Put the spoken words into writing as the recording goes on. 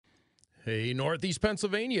Hey, Northeast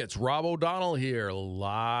Pennsylvania, it's Rob O'Donnell here,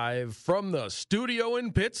 live from the studio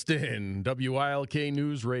in Pittston. WILK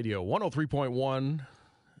News Radio, 103.1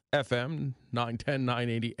 FM, 910,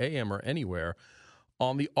 980 AM, or anywhere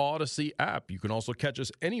on the Odyssey app. You can also catch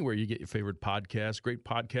us anywhere you get your favorite podcast. Great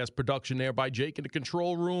podcast production there by Jake in the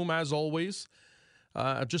control room, as always.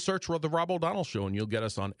 Just search for The Rob O'Donnell Show, and you'll get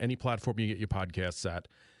us on any platform you get your podcasts at.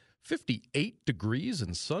 58 degrees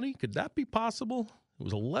and sunny. Could that be possible? It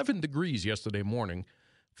was 11 degrees yesterday morning,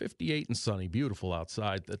 58 and sunny, beautiful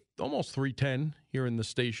outside. Almost 310 here in the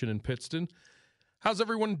station in Pittston. How's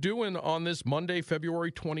everyone doing on this Monday,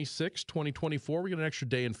 February 26, 2024? We got an extra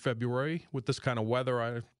day in February. With this kind of weather,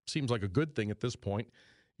 it seems like a good thing at this point.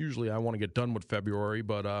 Usually I want to get done with February,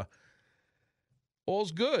 but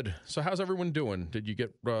all's good. So how's everyone doing? Did you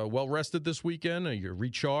get well rested this weekend? Are you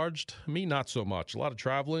recharged? Me, not so much. A lot of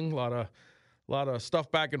traveling, a lot of stuff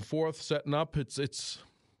back and forth, setting up. It's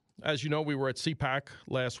as you know, we were at CPAC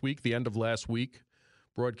last week, the end of last week,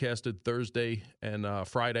 broadcasted Thursday and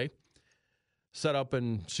Friday. Set up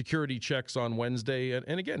and security checks on Wednesday.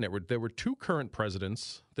 And again, there were two current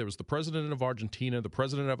presidents. There was the president of Argentina, the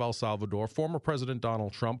president of El Salvador, former President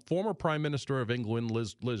Donald Trump, former Prime Minister of England,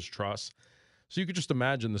 Liz Truss. So you could just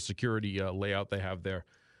imagine the security layout they have there.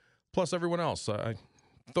 Plus everyone else. I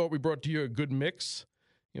thought we brought to you a good mix.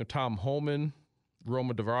 You know, Tom Homan,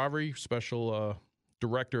 Roma Davari, Special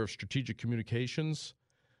Director of Strategic Communications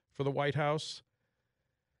for the White House.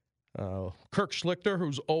 Kirk Schlichter,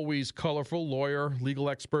 who's always colorful, lawyer, legal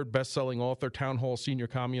expert, best-selling author, town hall senior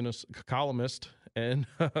columnist, and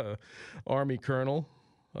Army Colonel.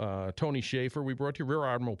 Tony Schaefer, we brought to you Rear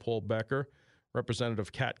Admiral Paul Becker,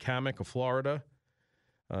 Representative Kat Kamek of Florida.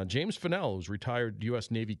 James Fennell, who's retired U.S.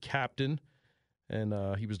 Navy captain. And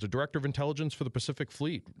he was the director of intelligence for the Pacific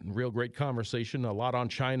Fleet. Real great conversation. A lot on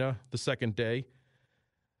China the second day.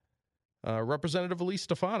 Representative Elise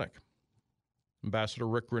Stefanik. Ambassador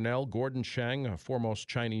Rick Grinnell, Gordon Chang, a foremost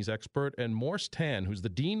Chinese expert, and Morse Tan, who's the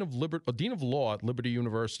Dean of Law at Liberty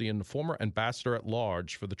University and the former ambassador at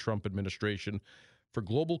large for the Trump administration for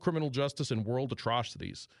global criminal justice and world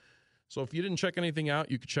atrocities. So if you didn't check anything out,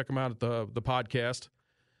 you could check them out at the podcast.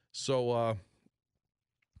 So,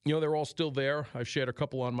 you know, they're all still there. I've shared a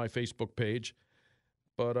couple on my Facebook page.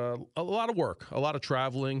 But a lot of work, a lot of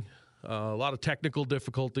traveling, a lot of technical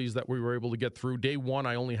difficulties that we were able to get through. Day one,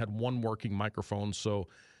 I only had one working microphone, so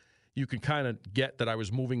you can kind of get that I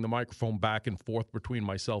was moving the microphone back and forth between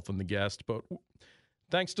myself and the guest. But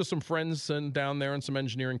thanks to some friends down there and some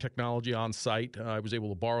engineering technology on site, I was able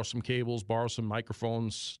to borrow some cables, borrow some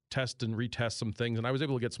microphones, test and retest some things, and I was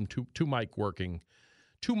able to get some two mics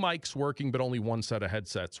working, but only one set of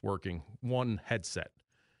headsets working. One headset.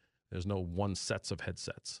 There's no one sets of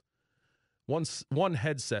headsets. One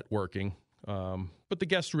headset working, but the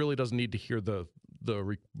guest really doesn't need to hear the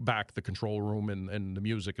control room and the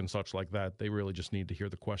music and such like that. They really just need to hear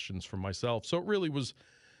the questions from myself. So it really was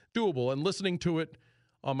doable. And listening to it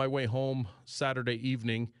on my way home Saturday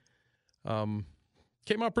evening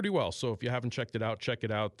came out pretty well. So if you haven't checked it out, check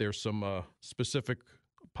it out. There's some specific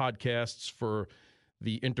podcasts for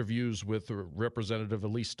the interviews with Representative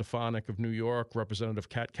Elise Stefanik of New York, Representative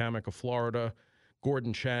Kat Kamek of Florida,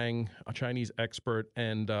 Gordon Chang, a Chinese expert,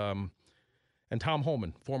 and Tom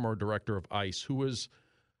Homan, former director of ICE, who was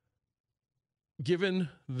given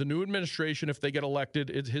the new administration, if they get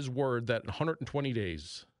elected, it's his word that in 120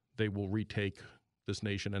 days they will retake this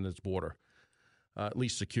nation and its border, at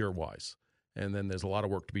least secure-wise. And then there's a lot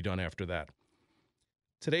of work to be done after that.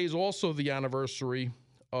 Today is also the anniversary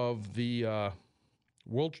of the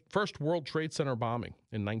first World Trade Center bombing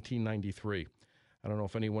in 1993. I don't know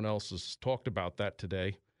if anyone else has talked about that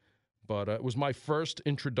today, but it was my first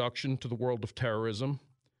introduction to the world of terrorism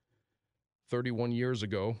 31 years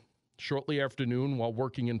ago. Shortly after noon, while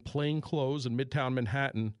working in plain clothes in Midtown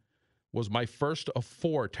Manhattan, was my first of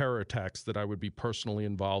 4 terror attacks that I would be personally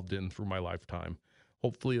involved in through my lifetime.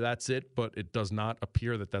 Hopefully that's it, but it does not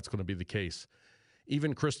appear that that's going to be the case.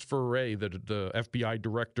 Even Christopher Wray, the FBI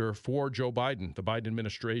director for Joe Biden, the Biden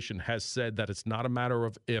administration, has said that it's not a matter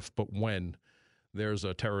of if, but when there's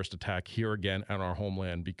a terrorist attack here again on our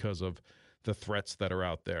homeland because of the threats that are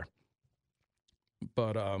out there.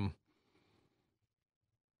 But on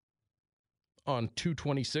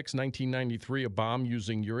 2/26/1993, a bomb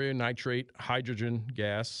using urea nitrate hydrogen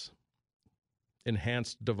gas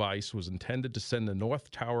enhanced device was intended to send the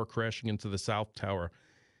North Tower crashing into the South Tower,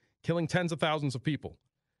 killing tens of thousands of people.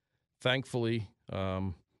 Thankfully,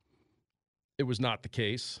 it was not the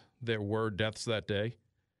case. There were deaths that day.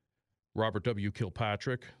 Robert W.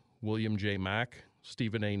 Kilpatrick, William J. Mack,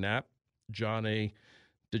 Stephen A. Knapp, John A.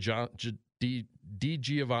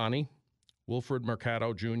 DiGiovanni, Wilfred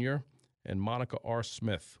Mercado Jr. and Monica R.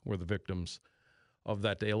 Smith were the victims of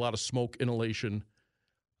that day. A lot of smoke inhalation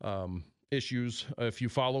issues. If you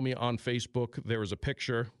follow me on Facebook, there is a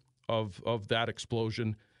picture of that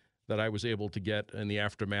explosion that I was able to get in the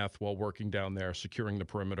aftermath while working down there, securing the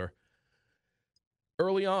perimeter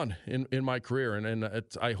early on in my career. And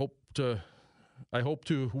I hope to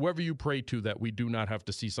whoever you pray to that we do not have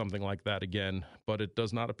to see something like that again, but it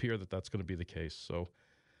does not appear that that's going to be the case. So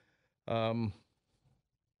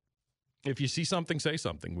if you see something, say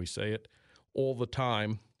something. We say it all the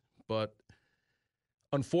time, but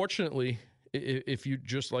unfortunately, if you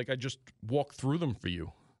just I just walk through them for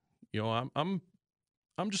you, I'm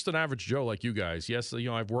just an average Joe like you guys. Yes,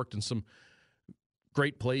 I've worked in some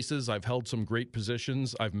great places. I've held some great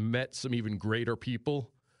positions. I've met some even greater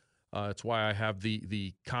people. It's why I have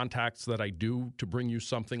the contacts that I do to bring you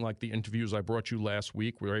something like the interviews I brought you last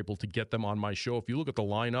week. We were able to get them on my show. If you look at the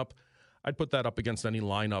lineup, I'd put that up against any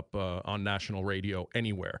lineup on national radio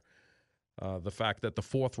anywhere. The fact that the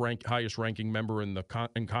fourth highest ranking member in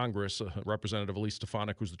Congress, Representative Elise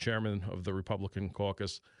Stefanik, who's the chairman of the Republican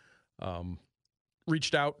caucus,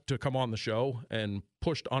 reached out to come on the show and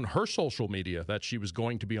pushed on her social media that she was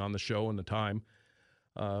going to be on the show in the time.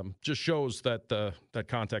 Just shows that that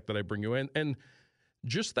contact that I bring you in. And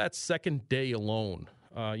just that second day alone,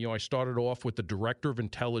 I started off with the Director of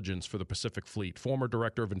Intelligence for the Pacific Fleet, former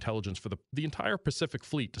Director of Intelligence for the entire Pacific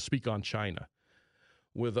Fleet, to speak on China,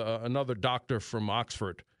 with another doctor from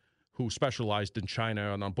Oxford who specialized in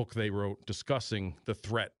China and on a book they wrote discussing the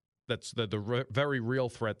threat, that's the very real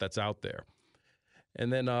threat that's out there.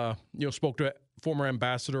 And then, spoke to former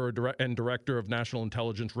Ambassador and Director of National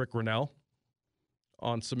Intelligence, Rick Grinnell,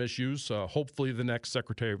 on some issues, hopefully the next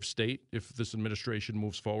Secretary of State if this administration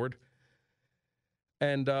moves forward.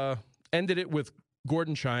 And ended it with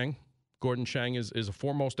Gordon Chang. Gordon Chang is a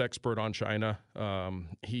foremost expert on China.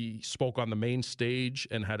 He spoke on the main stage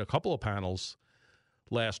and had a couple of panels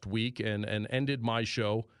last week and ended my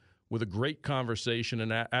show with a great conversation.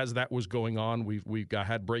 And as that was going on, we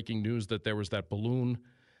had breaking news that there was that balloon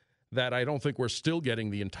that I don't think we're still getting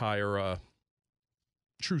the entire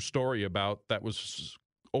true story about, that was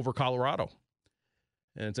over Colorado.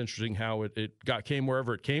 And it's interesting how it came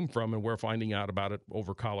wherever it came from, and we're finding out about it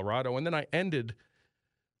over Colorado. And then I ended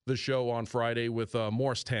the show on Friday with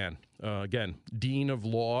Morris Tan, again, Dean of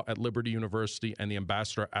Law at Liberty University and the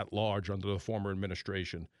Ambassador at Large under the former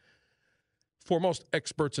administration. Foremost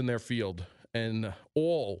experts in their field, and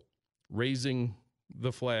all raising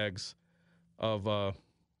the flags of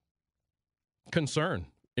concern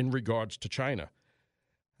in regards to China.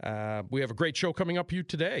 We have a great show coming up for you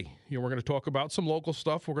today. We're going to talk about some local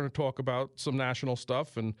stuff. We're going to talk about some national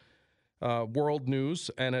stuff and world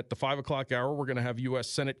news. And at the 5 o'clock hour, we're going to have U.S.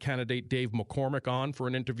 Senate candidate Dave McCormick on for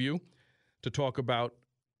an interview to talk about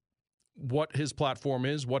what his platform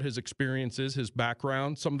is, what his experience is, his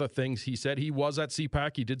background, some of the things he said. He was at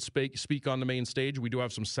CPAC. He did speak on the main stage. We do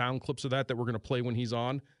have some sound clips of that we're going to play when he's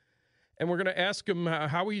on. And we're going to ask him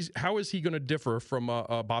how is he going to differ from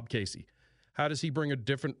Bob Casey? How does he bring a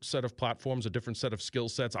different set of platforms, a different set of skill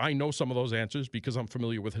sets? I know some of those answers because I'm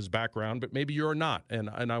familiar with his background, but maybe you're not. And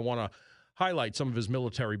I want to highlight some of his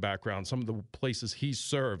military background, some of the places he's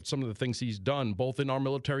served, some of the things he's done, both in our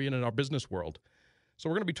military and in our business world. So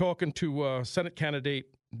we're going to be talking to Senate candidate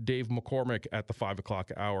Dave McCormick at the 5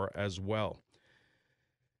 o'clock hour as well.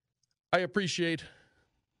 I appreciate,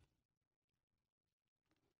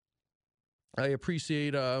 let me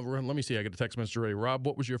see, I get a text message already. Rob,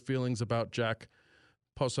 what was your feelings about Jack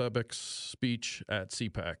Posebek's speech at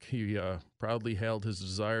CPAC? He proudly hailed his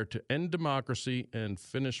desire to end democracy and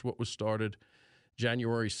finish what was started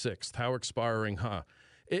January 6th. How inspiring, huh?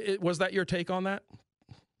 Was that your take on that?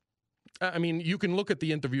 I mean, you can look at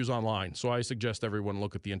the interviews online, so I suggest everyone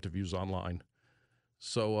look at the interviews online.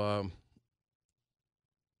 So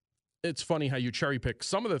it's funny how you cherry pick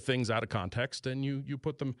some of the things out of context and you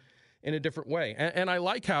put them in a different way. And I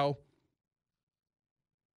like how,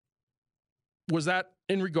 was that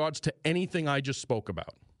in regards to anything I just spoke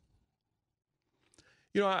about?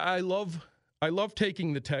 I love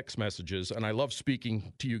taking the text messages, and I love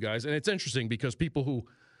speaking to you guys. And it's interesting because people who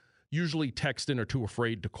usually text in are too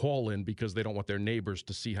afraid to call in because they don't want their neighbors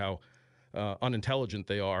to see how unintelligent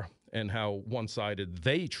they are and how one-sided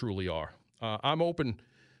they truly are. I'm open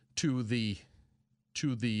to the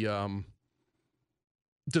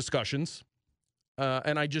discussions,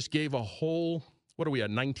 and I just gave a whole, what are we at,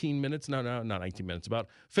 19 minutes? No, not 19 minutes, about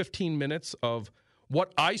 15 minutes of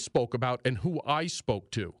what I spoke about and who I spoke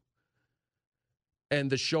to, and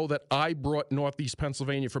the show that I brought Northeast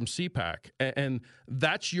Pennsylvania from CPAC. And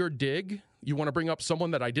that's your dig? You want to bring up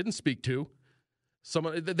someone that I didn't speak to,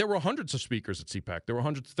 There were hundreds of speakers at CPAC. There were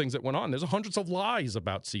hundreds of things that went on. There's hundreds of lies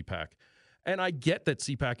about CPAC. And I get that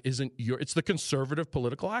CPAC it's the Conservative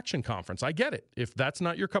Political Action Conference. I get it. If that's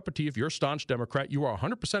not your cup of tea, if you're a staunch Democrat, you are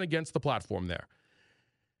 100% against the platform there.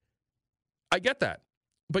 I get that.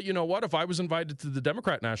 But you know what? If I was invited to the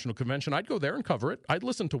Democrat National Convention, I'd go there and cover it. I'd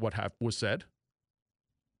listen to what was said.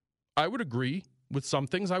 I would agree with some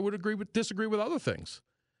things. I would disagree with other things.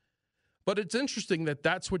 But it's interesting that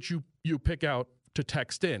that's what you pick out to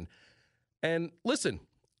text in. And listen,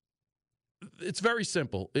 it's very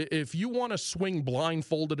simple. If you want to swing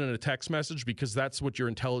blindfolded in a text message because that's what your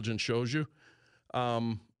intelligence shows you,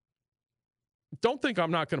 don't think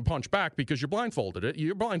I'm not going to punch back because you're blindfolded.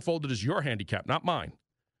 You're blindfolded is your handicap, not mine.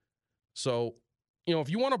 So, if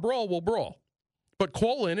you want to brawl, we'll brawl. But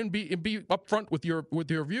call in and be upfront with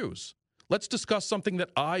your views. Let's discuss something that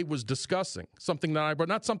I was discussing, but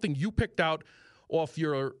not something you picked out off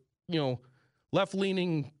your,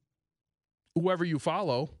 left-leaning whoever you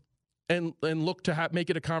follow, and look to make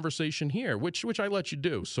it a conversation here, which I let you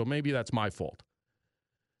do. So maybe that's my fault.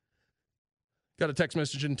 Got a text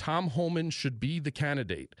message in. Tom Homan should be the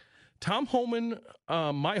candidate. Tom Homan,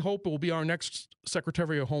 my hope, will be our next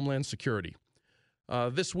Secretary of Homeland Security.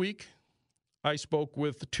 This week, I spoke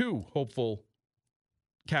with two hopeful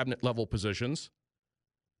cabinet-level positions.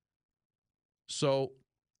 So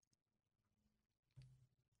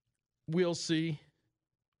we'll see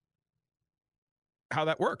how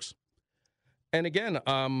that works. And again,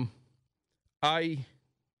 I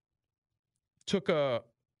took let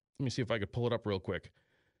me see if I could pull it up real quick.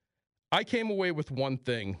 I came away with one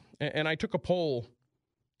thing, and I took a poll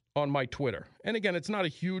on my Twitter. And again, it's not a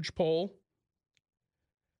huge poll.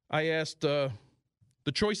 I asked, the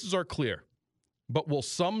choices are clear, but will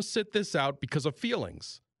some sit this out because of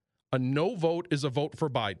feelings? A no vote is a vote for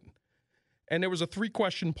Biden. And there was a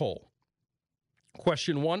 3-question poll.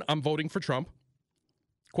 Question 1, I'm voting for Trump.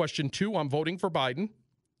 Question 2, I'm voting for Biden.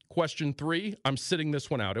 Question 3, I'm sitting this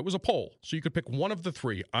one out. It was a poll, so you could pick one of the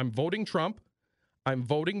 3. I'm voting Trump. I'm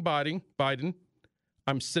voting Biden.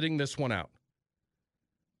 I'm sitting this one out.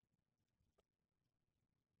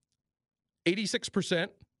 86%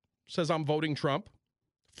 says I'm voting Trump.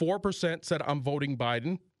 4% said I'm voting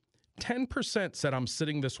Biden. 10% said I'm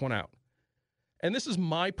sitting this one out. And this is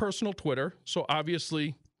my personal Twitter, so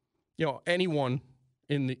obviously, anyone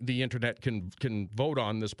in the internet can vote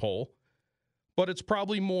on this poll. But it's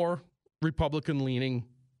probably more Republican-leaning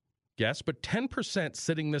guess. But 10%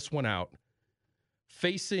 sitting this one out,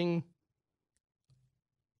 facing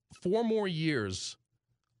 4 more years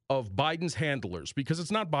of Biden's handlers, because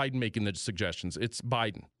it's not Biden making the suggestions, it's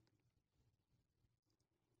Biden,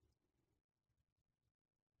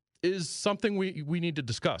 is something we need to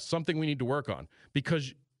discuss, something we need to work on.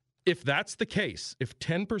 Because if that's the case, if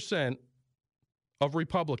 10% of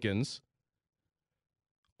Republicans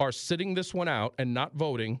are sitting this one out and not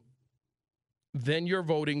voting, then you're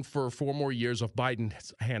voting for 4 more years of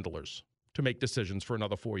Biden's handlers to make decisions for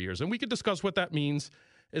another 4 years. And we could discuss what that means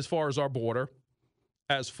as far as our border,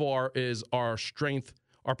 as far as our strength,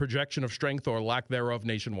 our projection of strength or lack thereof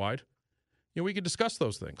nationwide. We could discuss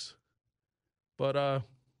those things. But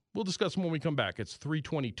we'll discuss them when we come back. It's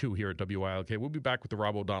 3:22 here at WILK. We'll be back with the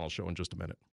Rob O'Donnell Show in just a minute.